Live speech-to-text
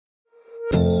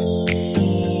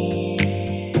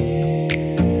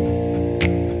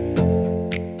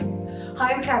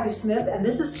Smith, and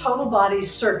this is Total Body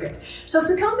Circuit. So it's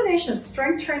a combination of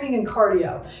strength training and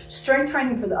cardio. Strength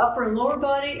training for the upper and lower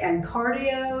body, and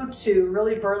cardio to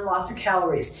really burn lots of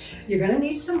calories. You're gonna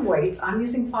need some weights. I'm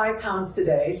using 5 pounds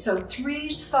today, so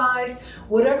 3s, 5s,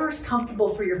 whatever is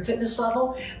comfortable for your fitness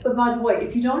level. But by the way,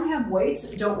 if you don't have weights,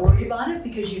 don't worry about it,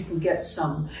 because you can get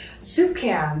some soup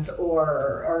cans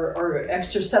or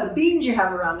extra set of beans you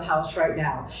have around the house right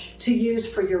now to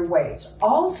use for your weights.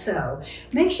 Also,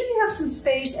 make sure you have some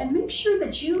space, and make sure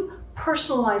that you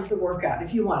personalize the workout.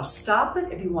 If you want to stop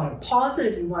it, if you want to pause it,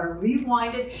 if you want to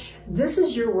rewind it, this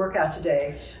is your workout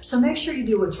today. So make sure you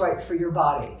do what's right for your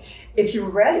body. If you're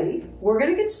ready, we're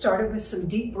going to get started with some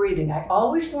deep breathing. I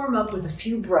always warm up with a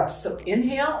few breaths. So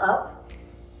inhale up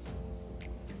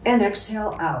and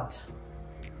exhale out.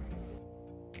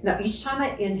 Now, each time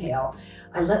I inhale,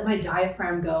 I let my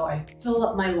diaphragm go, I fill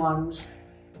up my lungs,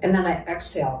 and then I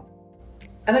exhale.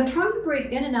 And I'm trying to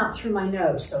breathe in and out through my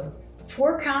nose. So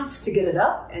 4 counts to get it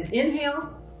up and inhale,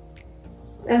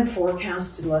 and 4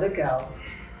 counts to let it go.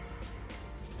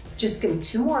 Just give me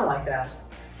 2 more like that.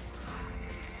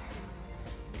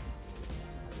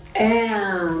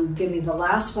 And give me the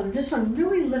last one. This one,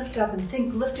 really lift up and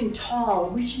think lifting tall,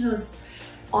 reaching those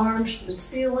arms to the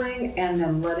ceiling, and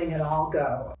then letting it all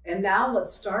go. And now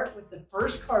let's start with the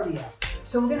first cardio.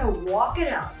 So we're gonna walk it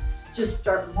out. Just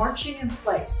start marching in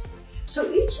place. So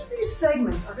each of these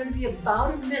segments are gonna be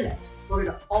about a minute. We're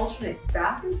gonna alternate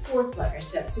back and forth, like I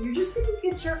said. So you're just gonna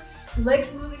get your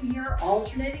legs moving here,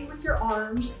 alternating with your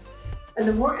arms. And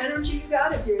the more energy you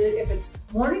got, if it's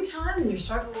morning time and you're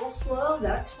starting a little slow,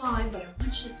 that's fine, but I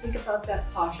want you to think about that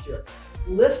posture.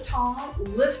 Lift tall,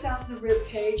 lift out the rib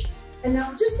cage. And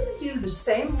now we're just gonna do the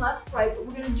same left, right, but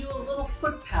we're gonna do a little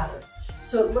foot pattern.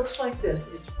 So it looks like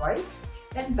this. It's right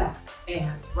and back,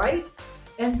 and right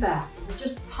and back. And we're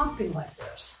just pumping like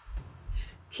this.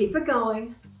 Keep it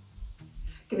going.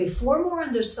 Give me 4 more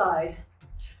on this side,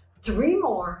 3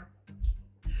 more,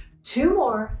 2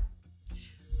 more.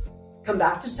 Come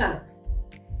back to center.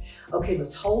 Okay,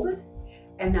 let's hold it.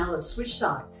 And now let's switch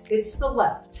sides. It's the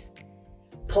left.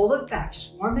 Pull it back,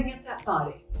 just warming up that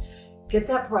body. Get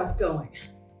that breath going.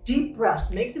 Deep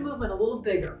breaths, make the movement a little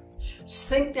bigger.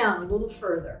 Sink down a little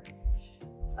further.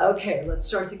 Okay, let's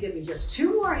start to give me just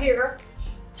 2 more here.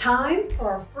 Time for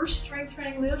our first strength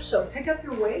training move, so pick up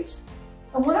your weights.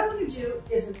 And what I'm gonna do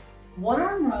is a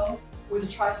 1-arm row with a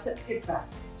tricep kickback.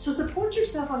 So support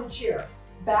yourself on a chair.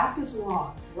 Back is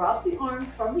long. Drop the arm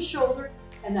from the shoulder,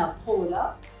 and now pull it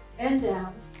up and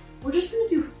down. We're just gonna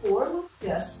do 4 like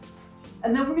this,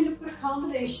 and then we're gonna put a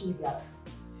combination together.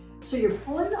 So you're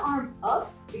pulling the arm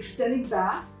up, extending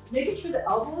back, making sure the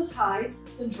elbow is high,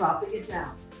 then dropping it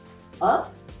down.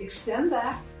 Up, extend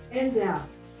back, and down.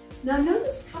 Now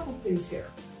notice a couple things here.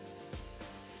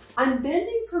 I'm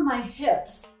bending for my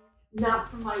hips, not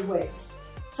for my waist.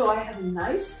 So I have a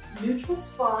nice neutral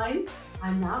spine.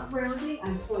 I'm not rounding,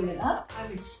 I'm pulling it up,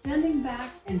 I'm extending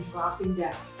back and dropping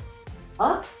down.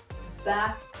 Up,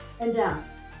 back, and down.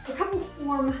 A couple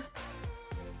form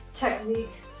technique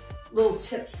little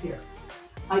tips here.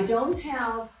 I don't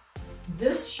have,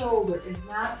 this shoulder is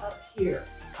not up here.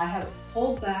 I have it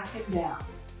pulled back and down,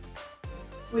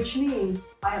 which means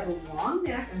I have a long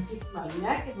neck. I'm keeping my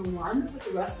neck in alignment with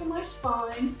the rest of my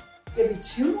spine. Give me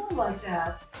 2 more like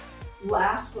that.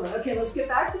 Last one. Okay, let's get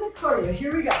back to the cardio.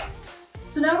 Here we go.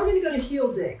 So now we're gonna go to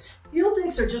heel digs. Heel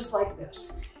digs are just like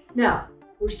this. Now,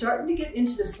 we're starting to get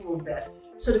into this a little bit.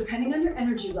 So depending on your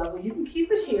energy level, you can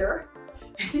keep it here.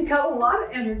 If you've got a lot of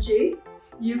energy,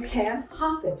 you can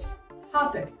hop it,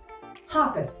 hop it,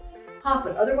 hop it, hop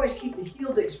it. Otherwise, keep the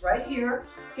heel digs right here.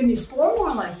 Give me 4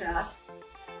 more like that.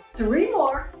 3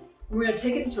 more. We're gonna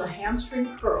take it into a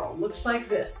hamstring curl. Looks like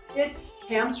this. Hit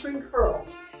hamstring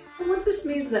curls. And what this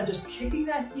means is I'm just kicking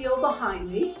that heel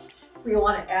behind me. We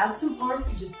want to add some arm,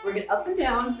 you just bring it up and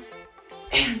down.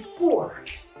 And 4,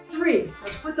 3,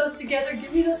 let's put those together.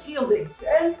 Give me those heel digs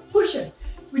and push it.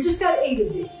 We just got 8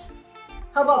 of these.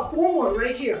 How about 4 more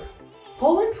right here?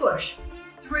 Pull and push.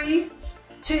 3,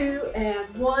 2,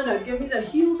 and 1. Now give me that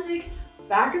heel dig,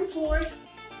 back and forth.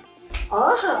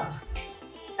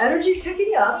 Energy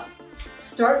picking up.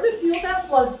 Starting to feel that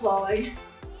blood flowing.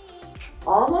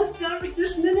 Almost done with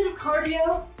this minute of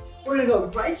cardio. We're gonna go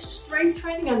right to strength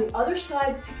training on the other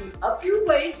side, picking up your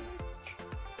weights.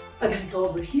 I'm gonna go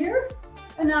over here,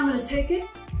 and now I'm gonna take it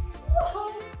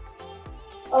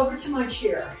over to my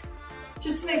chair.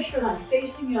 Just to make sure that I'm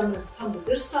facing you, I'm gonna come to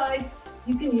this side.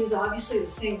 You can use obviously the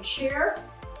same chair.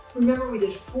 Remember we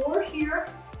did 4 here.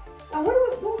 Now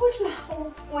what was the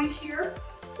whole point here?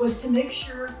 Was to make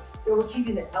sure that we're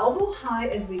keeping the elbow high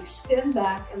as we extend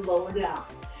back and lower down.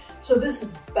 So this is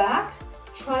back,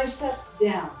 tricep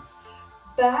down.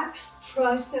 Back,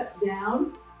 tricep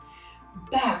down.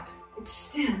 Back,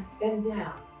 extend and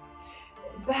down.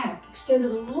 Back, extend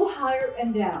it a little higher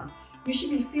and down. You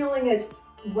should be feeling it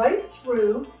right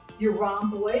through your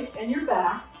rhomboids and your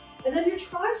back, and then your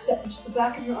tricep, which is the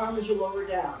back of your arm as you lower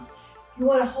down. If you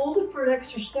want to hold it for an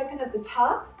extra second at the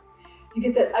top, you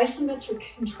get that isometric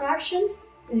contraction,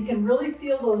 and you can really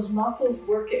feel those muscles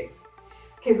working.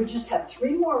 Okay, we just have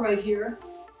 3 more right here.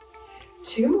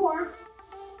 2 more.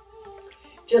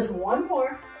 Just 1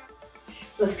 more.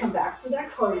 Let's come back for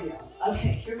that cardio. Okay,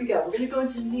 here we go. We're gonna go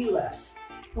into knee lifts.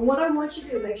 And what I want you to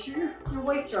do, make sure your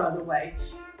weights are on the way.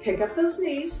 Pick up those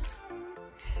knees.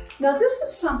 Now this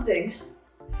is something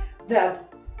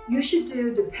that you should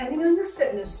do depending on your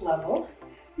fitness level.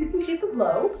 You can keep it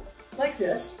low, like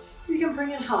this. You can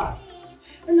bring it high.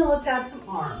 And then let's add some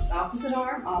arms. Opposite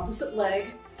arm, opposite leg.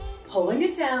 Pulling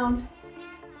it down.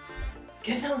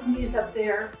 Get those knees up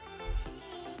there.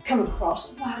 Come across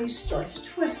the body, start to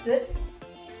twist it.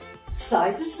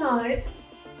 Side to side.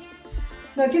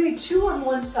 Now give me 2 on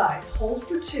one side. Hold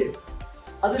for 2.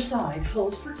 Other side,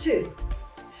 hold for 2.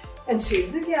 And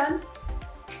 2s again.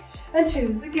 And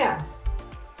 2s again.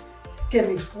 Give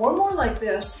me 4 more like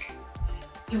this.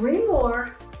 3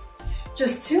 more.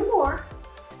 Just 2 more.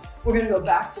 We're gonna go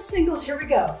back to singles. Here we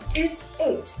go. It's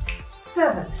 8,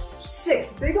 7,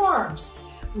 6. Big arms.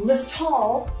 Lift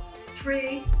tall.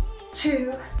 3,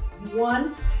 2,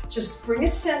 1. Just bring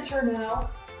it center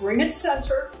now. Bring it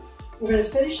center. We're gonna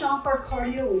finish off our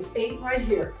cardio with 8 right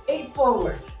here. 8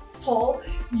 forward. Pull.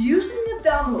 Using the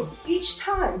abdominals each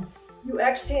time you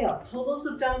exhale. Pull those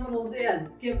abdominals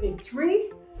in. Give me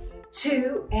 3,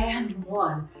 2, and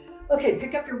 1. Okay,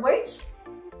 pick up your weights.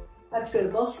 I have to go to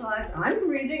both sides. I'm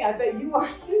breathing. I bet you are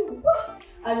too.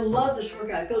 I love this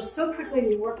workout. It goes so quickly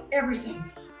and you work everything.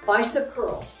 Bicep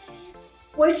curls.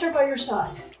 Weights are by your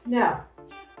side. Now,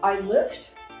 I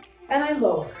lift and I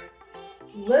lower.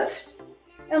 Lift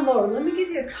and lower. Let me give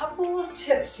you a couple of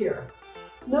tips here.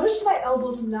 Notice my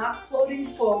elbows not floating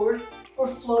forward or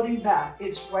floating back.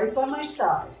 It's right by my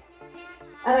side.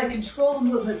 And I control the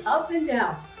movement up and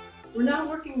down. We're not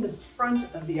working the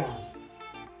front of the arm.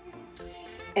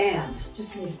 And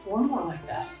just give me 4 more like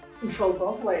that. Control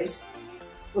both ways.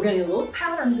 We're getting a little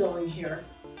pattern going here.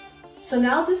 So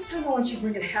now this time I want you to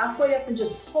bring it halfway up and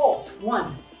just pulse.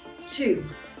 1, 2,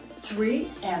 3,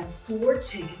 and 4.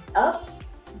 Take it up,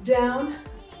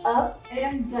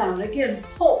 and down. Again,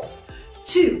 pulse.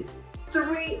 2,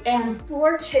 3, and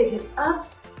 4. Take it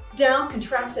up, down.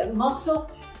 Contract that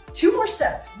muscle. 2 more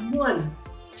sets. 1,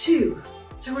 2,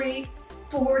 3,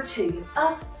 4. Take it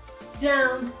up,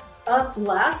 down, up.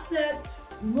 Last set.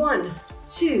 1,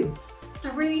 2,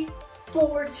 3,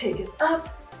 4. Take it up,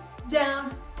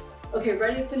 down. Okay,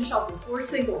 ready to finish off with 4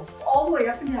 singles, all the way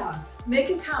up and down. Make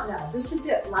it count now. This is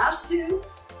it. Last 2.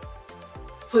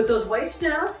 Put those weights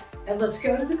down, and let's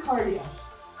go to the cardio.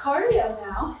 Cardio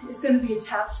now is going to be a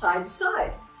tap side to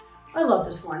side. I love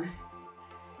this one.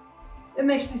 It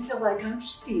makes me feel like I'm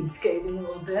speed skating a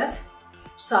little bit.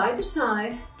 Side to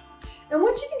side. And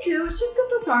what you can do is just get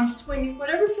those arms swinging,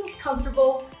 whatever feels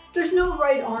comfortable. There's no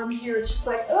right arm here. It's just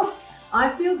like, oh, I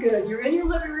feel good. You're in your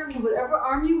living room with whatever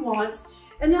arm you want.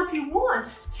 And now if you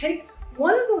want, take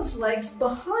one of those legs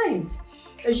behind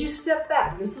as you step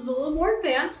back. This is a little more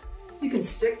advanced. You can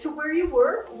stick to where you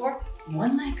were, or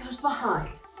one leg goes behind.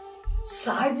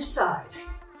 Side to side.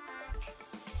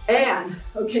 And,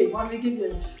 okay, want me to give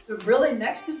you the really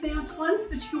next advanced one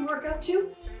that you can work up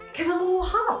to? Give it a little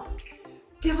hop.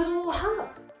 Give it a little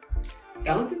hop.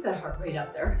 That'll get that heart rate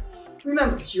up there.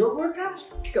 Remember, it's your workout.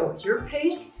 Go at your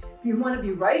pace. If you want to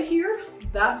be right here,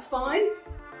 that's fine.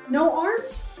 No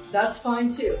arms, that's fine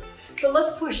too. But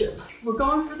let's push it. We're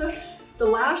going for the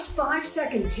last 5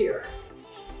 seconds here.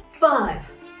 5,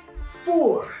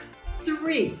 4,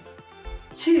 3,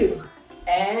 2,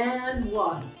 and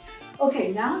 1.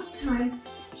 Okay, now it's time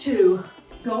to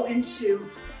go into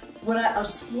a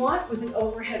squat with an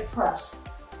overhead press.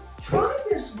 Try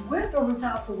this with or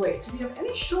without the weights. If you have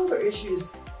any shoulder issues,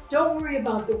 don't worry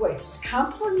about the weights. It's a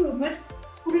compound movement.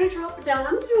 We're gonna drop it down.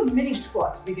 I'm gonna do a mini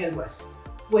squat to begin with.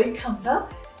 Weight comes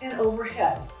up and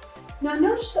overhead. Now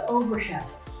notice the overhead.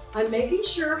 I'm making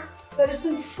sure that it's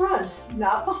in front,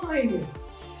 not behind me.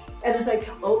 And as I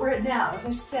come overhead now, as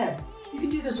I said, you can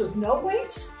do this with no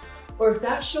weights, or if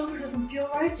that shoulder doesn't feel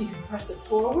right, you can press it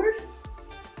forward,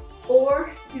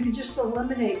 or you can just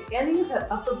eliminate any of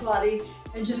that upper body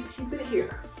and just keep it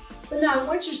here. But now I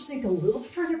want you to sink a little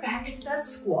further back into that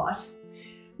squat.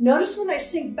 Notice when I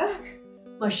sink back,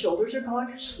 my shoulders are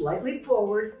going slightly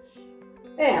forward.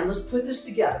 And let's put this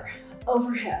together.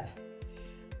 Overhead.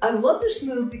 I love this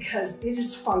move because it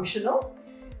is functional.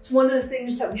 It's one of the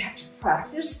things that we have to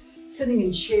practice, sitting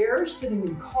in chairs, sitting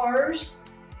in cars.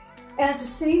 And at the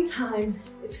same time,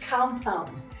 it's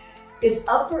compound. It's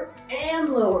upper and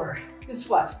lower. Guess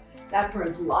what? That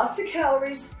burns lots of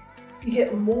calories. You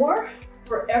get more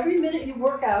for every minute you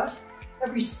work out,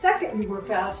 every second you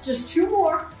work out. Just 2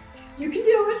 more. You can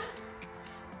do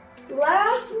it.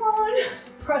 Last one.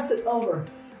 Press it over.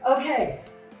 Okay.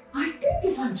 I think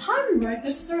if I'm timing right,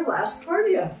 this is our last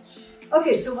cardio.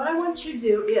 Okay, so what I want you to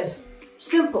do is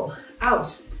simple,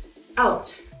 out,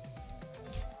 out.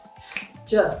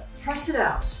 Just press it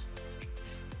out,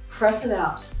 press it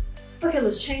out. Okay,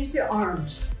 let's change the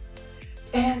arms.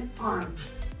 And arm,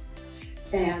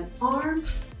 and arm,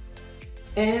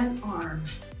 and arm.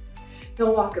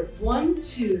 Now walk it 1,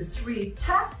 2, 3,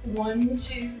 tap, 1,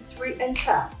 2, 3, and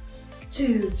tap.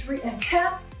 2, 3, and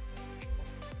tap,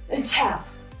 and tap.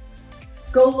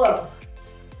 Go low,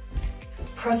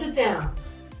 press it down.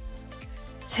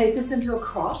 Take this into a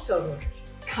crossover,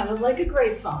 kind of like a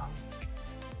grapevine.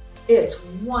 It's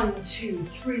 1, 2,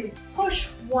 3, push,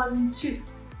 1, 2,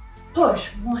 push,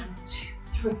 1, 2,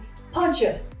 3, punch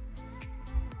it.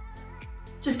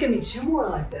 Just give me 2 more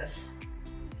like this.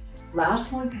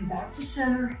 Last one, come back to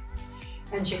center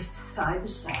and just side to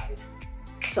side,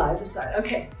 side to side.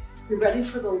 Okay, you're ready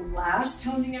for the last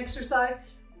toning exercise?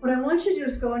 What I want you to do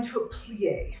is go into a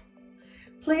plie.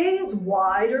 Plie is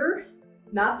wider,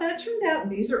 not that turned out,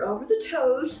 knees are over the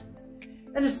toes,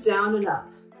 and it's down and up.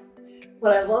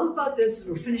 What I love about this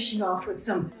is we're finishing off with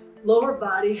some lower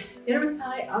body, inner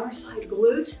thigh, outer thigh,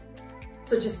 glute.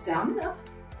 So just down and up.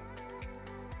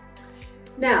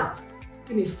 Now,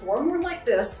 give me 4 more like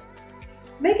this,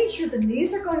 making sure the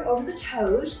knees are going over the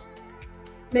toes,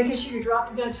 making sure you're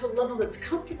dropping down to a level that's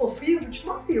comfortable for you, which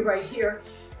might be right here.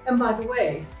 And by the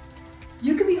way,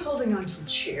 you could be holding onto a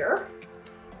chair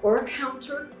or a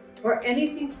counter or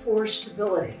anything for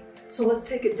stability. So let's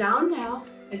take it down now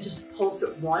and just pulse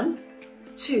it 1,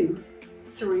 2,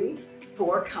 3,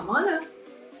 4, come on up.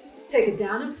 Take it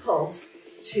down and pulse,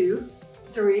 2,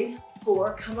 3,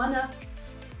 4, come on up.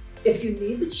 If you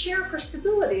need the chair for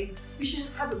stability, you should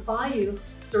just have it by you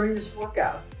during this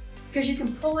workout because you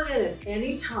can pull it in at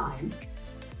any time.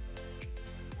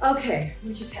 Okay,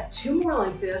 we just have 2 more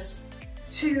like this.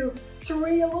 2,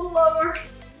 3, a little lower.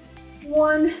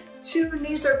 1, 2,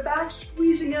 knees are back,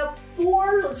 squeezing up.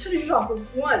 4, let's finish it off with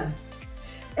 1,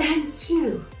 and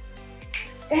 2,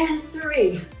 and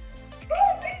 3.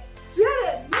 Oh, we did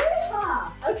it,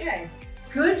 yeah! Okay,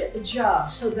 good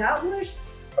job. So that was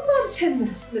about a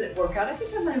 10-minute workout. I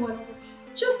think I might have went over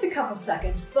just a couple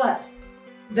seconds, but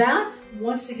that,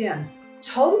 once again,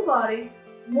 total body.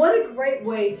 What a great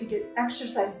way to get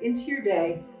exercise into your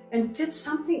day and fit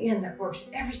something in that works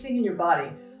everything in your body.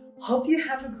 Hope you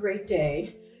have a great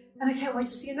day, and I can't wait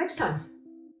to see you next time.